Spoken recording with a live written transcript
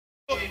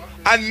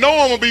I know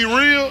I'm gonna be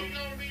real.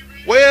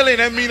 Well, and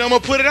that mean I'm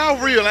gonna put it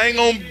out real. I ain't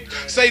gonna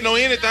say no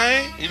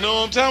anything. You know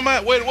what I'm talking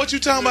about? Wait, what you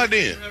talking about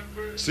then?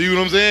 See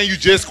what I'm saying? You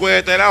just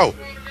squared that out.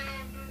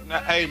 Now,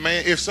 hey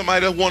man, if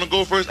somebody else wanna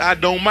go first, I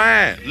don't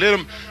mind. Let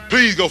them.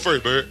 Please go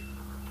first, Bird.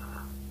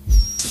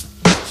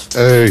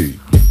 Hey,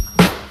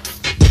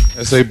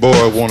 I say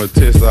boy wanna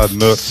test our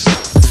nuts.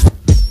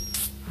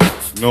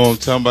 You know what I'm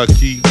talking about,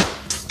 Key?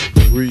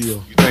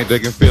 Real. You think they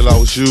can fill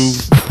our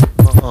shoes?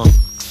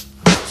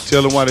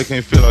 Tell them why they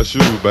can't fill our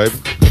shoes, baby.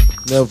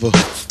 Never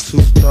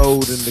too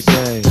old in the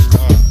game.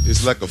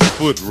 It's like a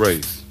foot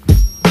race.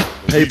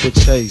 Paper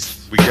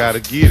chase. We gotta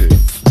get it.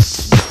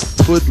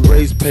 Foot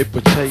race,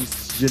 paper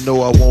chase. You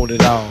know I want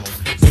it all.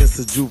 Since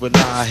a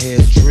juvenile, I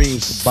had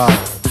dreams about.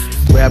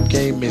 Rap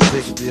game is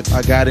executive.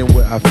 I got in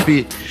where I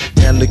fit.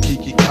 Now Lil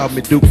Keke call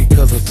me Dookie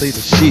cause I say the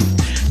shit.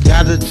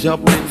 Gotta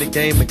jump in the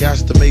game and got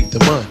to make the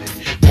money.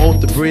 Want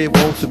the bread,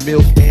 want the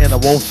milk, and I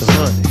want the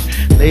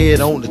honey. Lay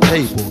it on the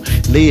table,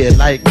 lay it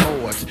like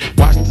cards.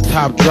 Watch the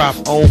top drop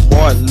on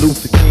Martin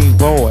Luther King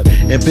board.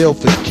 And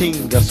Belfast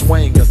King, I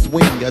swing,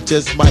 I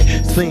just might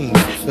sing.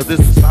 Cause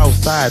it's a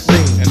Southside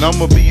thing. And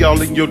I'ma be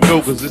all in your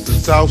dough cause it's a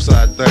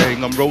Southside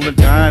thing. I'm rolling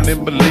down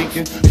in my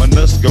Lincoln, my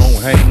nuts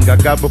gon' hang. I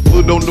got my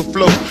foot on the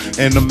floor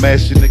and I'm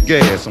mashing the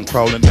gas. I'm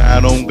crawling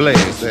down on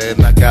glass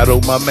and I got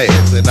on my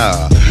mask.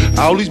 And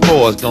all these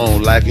boys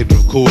gon' like it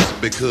of course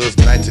because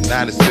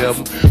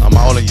 1997 I'm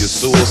all in your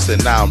source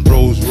and now I'm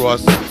Rolls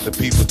Royce. The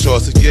people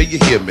choices, yeah you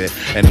hear me.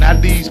 And now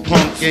these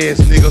punk ass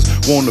niggas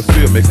wanna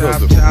feel me.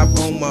 Top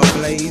on my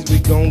blaze, we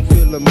gon'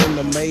 fill them in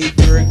the maze.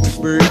 Jerk the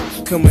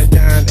bird, coming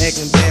down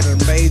acting better,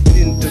 made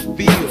in the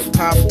field.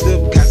 Popped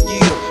up, got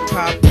skill,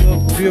 popped up,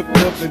 dripped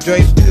up, and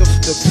draped up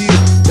the pill.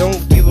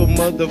 Don't give a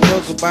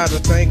motherfucker about a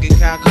thinking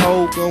cock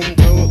hole. Gon'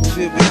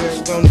 flip it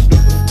and gon' do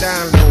it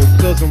down low,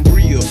 cause I'm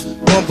real.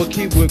 Bumper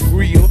keep with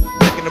grill,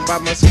 thinking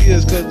about my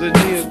skills, cause the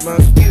niggas my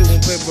skill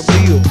won't pay my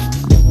bill.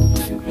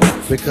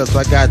 Because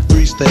I got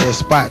 3 stash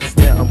spots.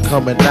 Now I'm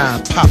coming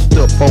down, popped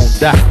up on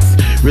dots.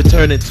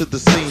 Returning to the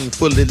scene,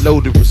 fully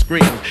loaded with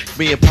screams.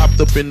 Being popped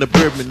up in the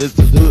bourbon is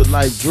a hood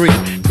life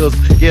dream. Cause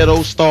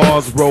ghetto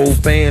stars roll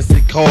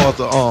fancy cars.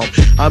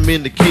 I'm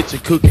in the kitchen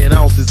cooking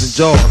ounces and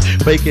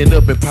jars. Baking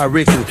up in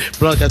Pyrex,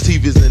 Blanca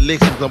TVs and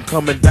Lexus. I'm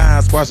coming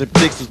down, squashing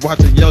fixes,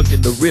 watching Young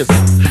in the wrist.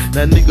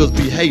 Now niggas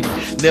be hating,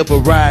 never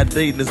ride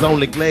dating, it's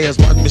only glass.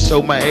 Watch me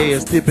show my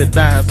ass, tipping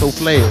down so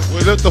fast.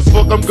 Well, what the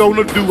fuck I'm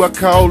gonna do? I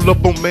call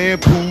up on man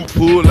Pooh,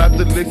 pull out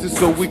the Lexus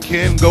so we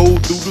can go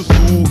through the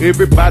school.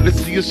 Everybody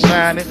see us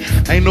shining,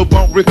 ain't no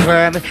bump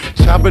reclining.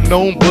 Chopping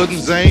on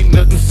buttons, ain't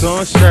nothing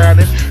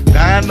sunshining.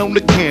 Dying on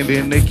the candy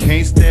and they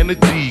can't stand the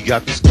G.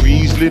 Got the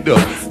screens lit up,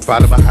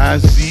 follow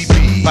behind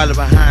CB. Follow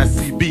behind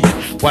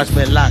CB, watch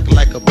me lock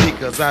like a pick.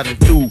 Cause I done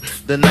threw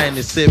the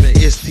 97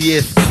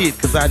 STS kit.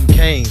 Cause I done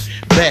came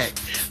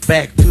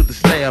back to the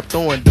slab,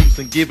 throwing deuce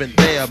and giving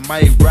dab.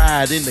 Might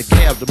ride in the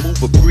cab to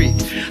move a brick,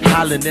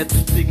 hollering at the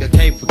stick, I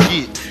can't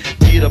forget.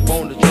 Get up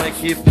on the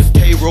track, if it's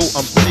K-Roll,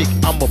 I'm sick,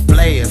 I'm a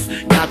blast.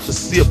 Got the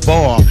sip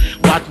bar,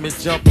 watch me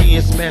jump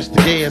in, smash the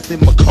gas in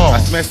my car. I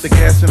smashed the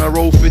gas and I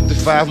rolled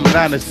 55 from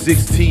 9 to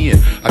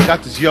 610. I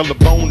got this yellow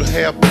bone to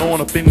have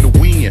blown up in the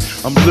wind.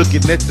 I'm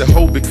looking at the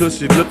hoe because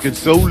she looking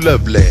so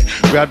lovely.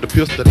 Grab the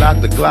pistol out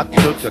the Glock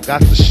clutch, I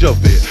got to shove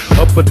it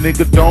up a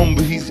nigga dome,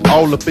 but he's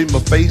all up in my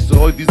face.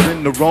 Or if he's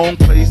in the wrong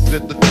place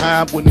at the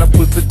time when I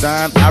put it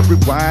down, I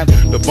rewind,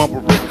 the bumper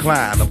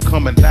recline. I'm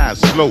coming down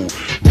slow,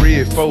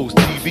 red foes,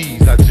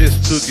 TVs. I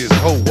just took his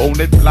hoe on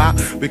that block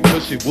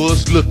because she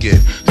was looking.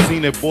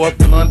 Seen that boy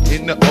blunt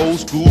in the old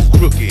school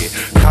crooked.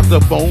 Copped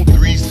up on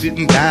 3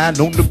 sitting down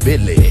on the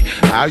belly.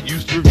 I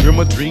used to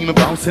remember dreaming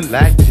bouncing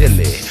like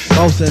jelly.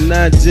 Bouncing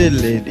like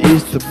jelly,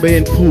 it's the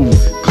Ben Pool.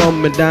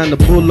 Coming down the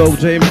Bullo,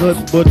 James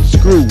but the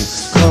screw.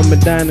 Coming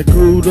down the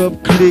screwed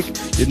up click,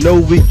 you know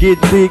we get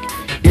thick.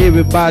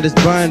 Everybody's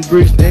buying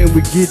bricks and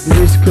we getting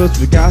rich cause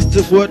we got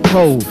to what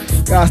hold,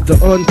 got to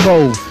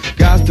unfold,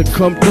 got to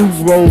come through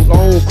rolls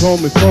on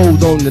chrome and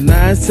folds on the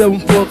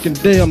 9-7 fucking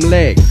damn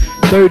lag.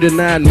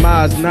 39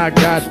 miles and I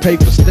got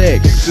paper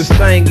stacks. This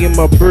thing in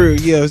my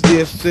bird, yeah, it's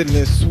just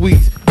sitting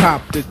sweet.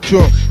 Pop the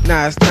trunk,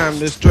 now it's time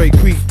to straight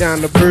creep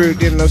down the bird.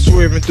 Then I'm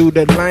swerving through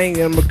that lane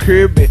and I'm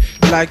curving.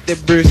 Like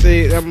that bird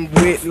said, I'm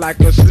wet like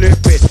a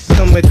slurpee.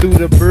 Coming through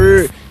the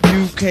bird,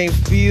 you can't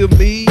feel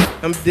me.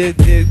 I'm dead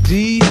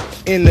G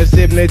in the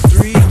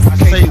 73. I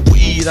say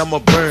weed, I'ma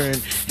burn.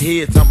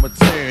 Heads, I'ma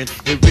turn.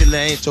 It really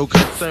ain't your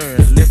concern.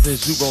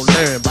 Lessons you gon'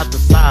 learn about the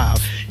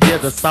South. Yeah,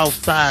 the South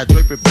Side.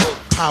 Draping book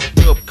popped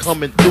up,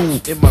 coming through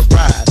in my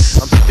ride.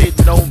 I'm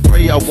sitting on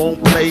Bray, I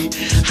won't play.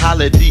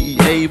 Holla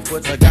DEA,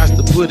 but I got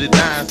to put it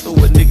down so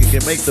a nigga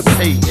can make the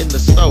pay in the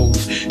stove.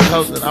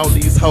 Causing all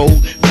these hoes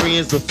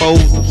friends and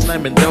foes. I'm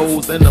slamming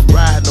doors and I'm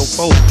riding on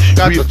foes.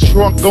 Got the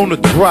trunk on the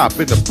drop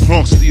and the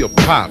trunk still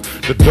pop.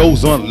 The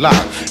doors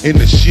unlocked and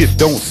the shit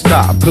don't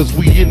stop. Cause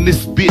we in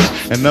this bitch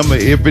and I'm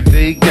an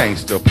everyday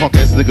gangster. Punk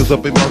ass niggas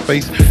up in my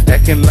face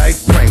acting like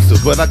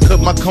pranksters. But I cut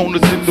my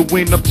corners in the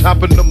wind, I'm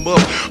chopping them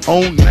up.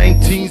 On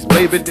 19s,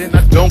 baby, then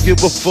I don't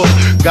give a fuck.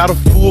 Got a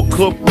full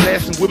cup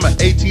blasting with my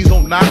 18s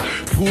on knock.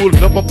 Pulled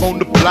up on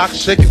the block,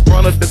 shake in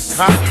front of the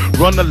cop.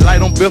 Run the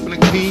light on Beverly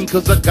King,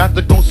 cause I got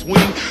to go swing.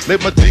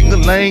 Let my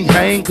ding-a-lang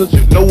hang, cause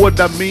you know what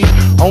I mean.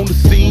 On the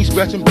scene,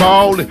 scratching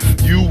ballin'.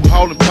 You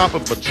haulin'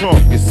 poppin' for trunk.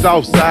 It's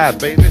Southside,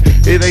 baby.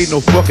 It ain't no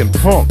fucking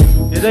punk.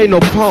 It ain't no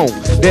punk,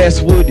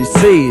 that's what it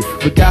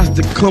said. We got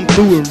to come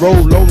through and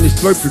roll on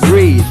this slurpy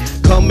red.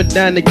 Coming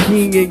down the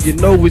king and you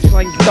know it's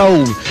like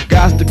those.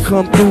 Got to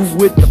come through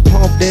with the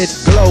pump that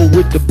glow.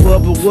 With the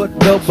bubble, what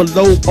double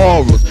low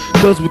auras.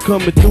 Cause we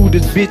coming through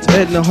this bitch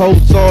and the whole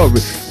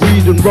sorry.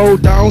 We done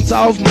rolled down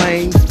South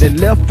Main, then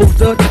left for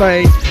the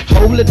thing.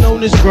 Holding on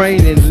this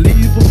grain and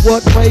leaving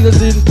what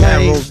players in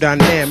pain.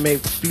 Aerodynamic,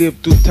 flip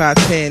through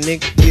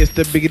Titanic. Yes,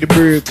 the bigger the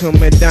bird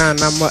coming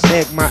down. I'ma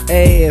act my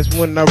ass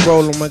when I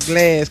roll on my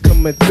glass.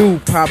 Coming through,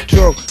 pop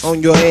truck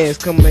on your ass.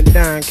 Coming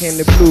down,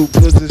 candy blue,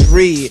 cause it's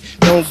red.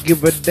 Don't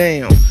give a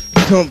damn.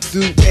 Come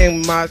through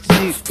and my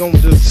shit gon'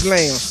 just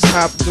slam.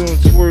 Hop gon'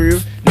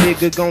 swerve,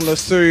 nigga gonna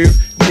serve.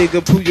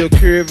 Nigga pull your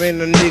curve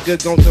and a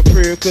nigga gon'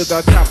 purr. Cause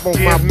I top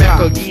on my back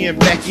again,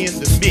 back in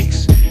the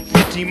mix.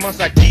 15 months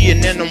I did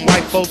and then them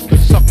white folks could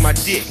suck my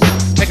dick.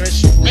 Taking a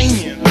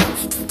swing.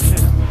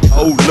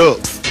 Hold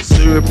up,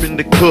 syrup in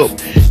the cup.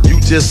 You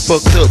just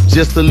fucked up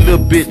just a little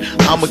bit.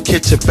 I'ma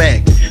catch you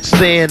back.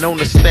 Staying on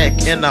the stack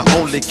and I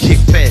only kick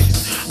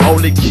facts.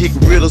 Only kick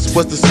riddles,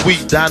 but the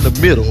sweet down the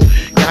middle.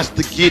 Got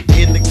to get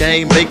in the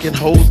game, making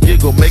hoes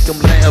giggle, make them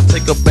laugh,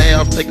 take a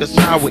bath, take a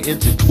shower in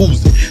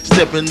jacuzzi.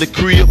 Step in the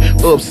crib,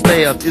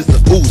 upstairs is a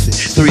Uzi.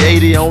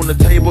 380 on the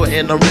table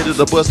and I'm ready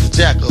to bust the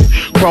jackal.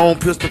 Chrome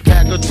pistol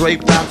packer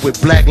draped out with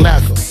black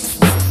lacquer.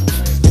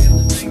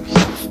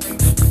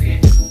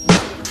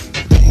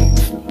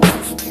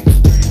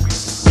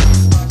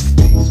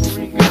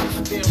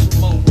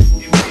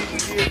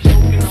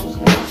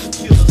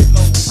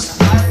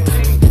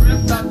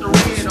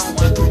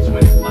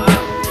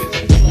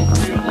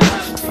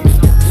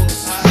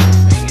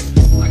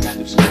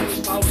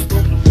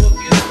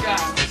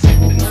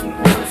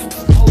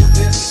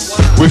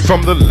 We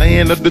from the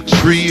land of the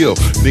trill.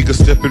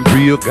 Niggas stepping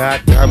real,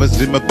 got diamonds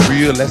in my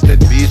grill. That's that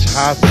bitch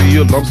how I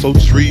feel. I'm so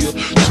trill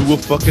to a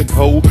fucking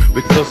hoe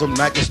because I'm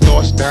knocking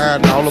stars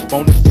down all up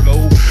on the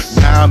floor.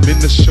 Now I'm in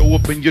the show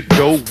up in your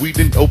door. We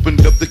done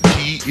opened up the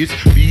key. It's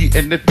me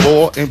and that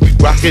boy and we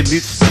rockin'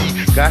 it.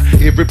 See, got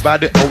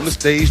everybody on the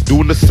stage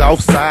doing the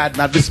south side.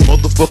 Now this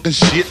motherfucking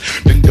shit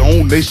been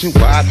gone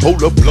nationwide.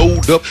 Hold up,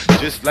 load up,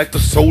 just like the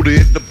soda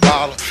in the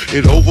bottle.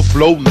 It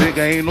overflow, nigga,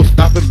 ain't no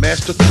stopping,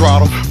 master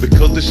throttle.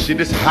 Because the shit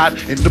is hot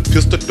and the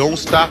pistol don't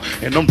stop.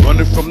 And I'm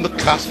running from the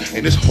cops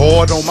and it's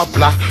hard on my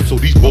block. So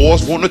these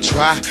boys wanna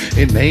try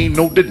and they ain't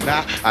no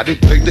deny. I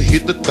didn't think to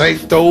hit the thing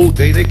though,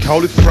 they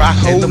call it fry.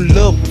 Hold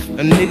up,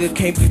 a nigga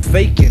can't be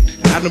faking.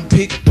 I done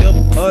picked up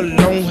a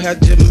long hair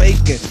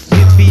Jamaican.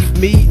 It be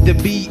me, the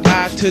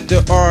B.I. to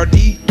the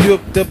R.D.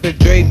 Dripped up and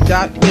draped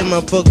out in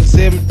my fucking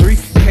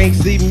 7-3. Can't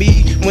see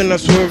me when I'm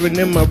swerving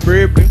in my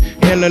bourbon.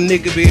 And a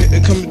nigga be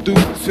coming through,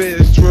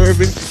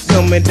 swerving.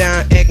 Coming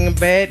down, acting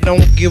bad,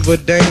 don't give a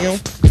damn.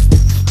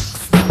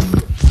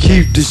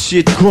 Keep the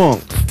shit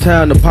crunk,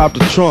 time to pop the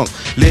trunk.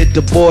 Let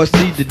the boys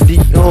see the D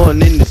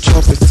on in the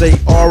trunk and say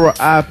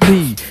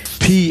R.I.P.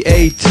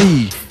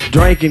 P.A.T.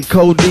 Drinking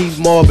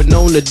codeine, Marvin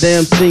on the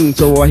damn scene.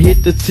 So I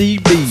hit the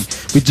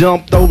TV, we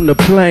jumped on the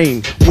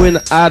plane.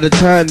 Went out of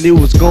town, it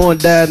was going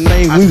down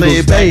lane. I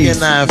say back in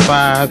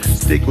 95,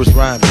 stick was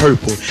rhyme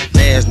purple.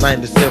 Last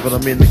 97,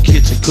 I'm in the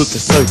kitchen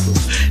cooking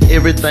circles.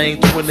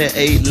 Everything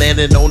 28,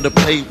 landing on the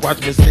plate.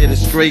 Watch me set it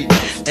straight.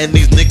 And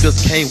these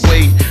niggas can't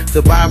wait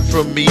to buy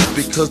from me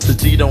because the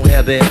G don't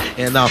have that.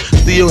 And I'm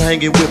still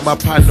hanging with my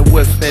partner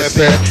West Fat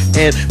Pat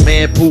and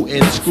Man Pooh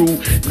and Screw.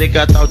 Nigga,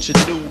 I thought you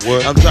knew.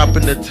 I'm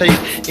dropping the tape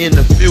in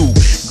a few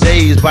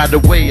days. By the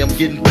way, I'm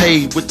getting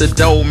paid with the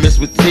dough, miss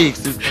with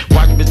Texas.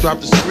 Watch me drop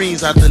the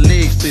screens out the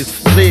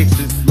Lexus.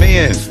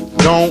 Man,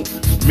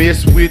 don't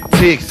mess with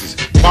Texas.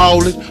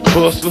 Ballin',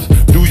 hustlers,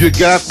 do you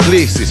got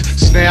flexes?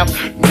 Snap,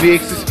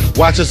 Nexus,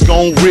 watch us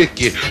gon' wreck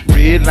it.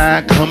 Red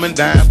line coming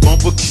down,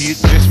 bumper kid,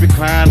 just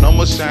recline,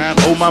 I'ma shine.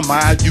 Oh my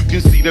mind, you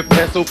can see the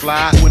peso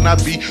fly. When I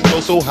be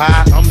so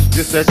high, I'm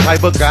just that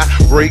type of guy.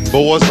 Break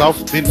boys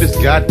off in this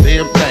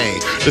goddamn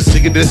thing. The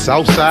city that's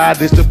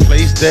outside is the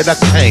place that I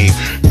came.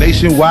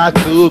 Nationwide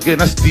thug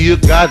and I still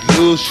got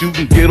love.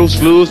 Shooting ghetto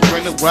slugs,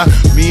 bring around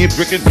me and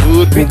drinking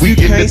hood when we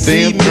get the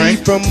damn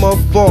drink. drink. From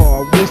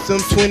afar with some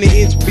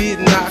 20-inch bit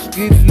knock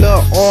it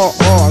love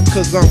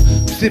cause I'm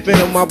sipping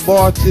on my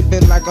bar,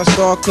 tipping like a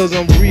star, cause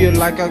I'm real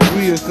like I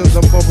grill, cause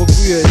I'm bubble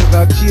grill. Cause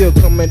I chill,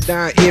 coming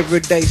down every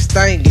day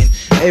stinging.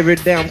 Every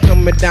day I'm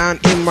coming down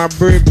in my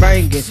bird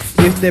banging.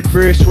 It's that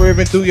bird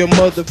swerving through your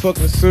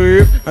motherfucking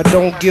serve. I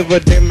don't give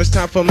a damn, it's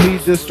time for me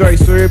to straight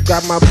serve.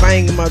 Got my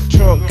bang in my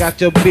trunk, got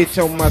your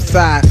bitch on my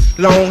side.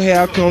 Long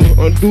hair comes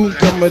undue,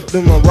 coming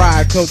through my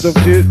ride. Cause of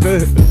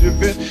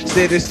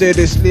steady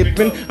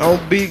slipping. I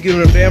don't be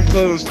giving a damn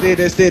cause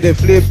I'm steady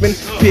flipping.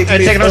 Pick And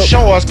me taking no up.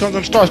 shorts cause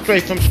I'm start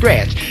straight from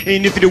scratch.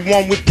 And if you're the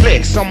one with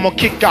plex, I'ma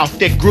kick off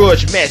that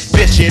grudge match.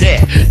 Bet you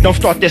that. Don't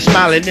start that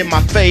smiling in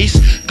my face,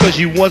 cause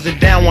you wasn't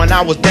down when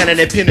I was down in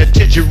that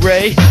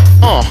penitentiary.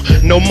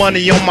 No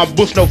money on my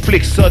books, no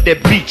flicks of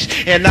that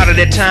beach. And out of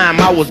that time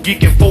I was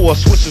geeking for a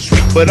Swiss and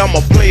sweet. But I'm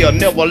a player,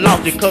 never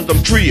lost it cause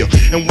I'm trill.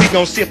 And we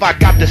gon' see if I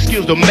got the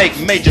skills to make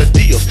major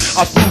deals.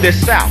 All through that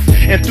south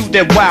and through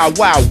that wild,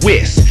 wild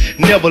west.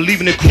 Never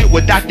leaving the crib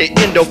without the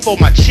endo for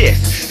my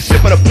chest.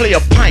 Sipping a play a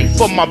pint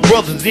for my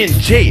brothers in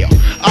jail.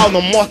 All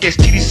the Marcus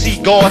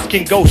TDC guards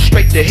can go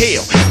straight to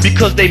hell,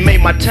 because they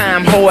made my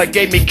time hard,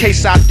 gave me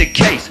case out the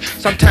case.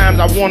 Sometimes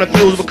I wanna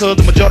feel because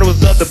the majority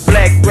was of the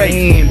black race.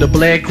 Man, the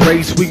black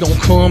race, we gon'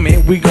 come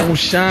and we gon'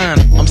 shine.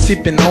 I'm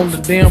sipping on the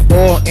damn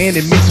bar and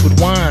it mixed with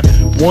wine.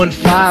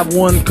 1.5,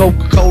 1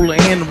 Coca-Cola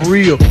and I'm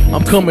real.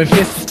 I'm coming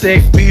fast to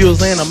stack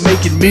bills and I'm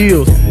making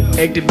meals.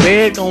 Acting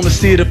bad, gonna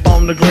sit up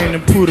on the grand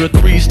and put a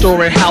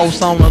 3-story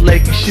house on the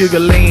lake in Sugar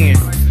Land.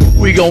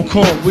 We gon'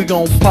 come, we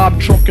gon' pop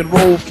trunk and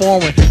roll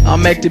foreign.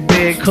 I'm acting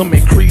bad, come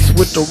and crease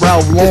with the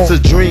Ralph Lauren. It's a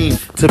dream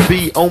to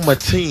be on my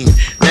team.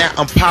 Now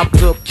I'm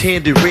popped up,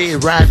 candy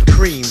red, riding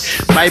cream.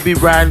 Might be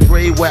riding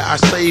gray where I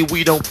say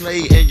we don't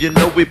play. And you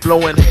know we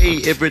blowing hay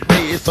every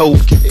day, it's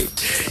okay.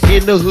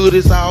 In the hood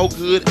it's all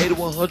good,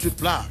 8100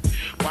 block.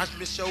 Watch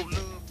me show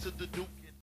love to the Duke.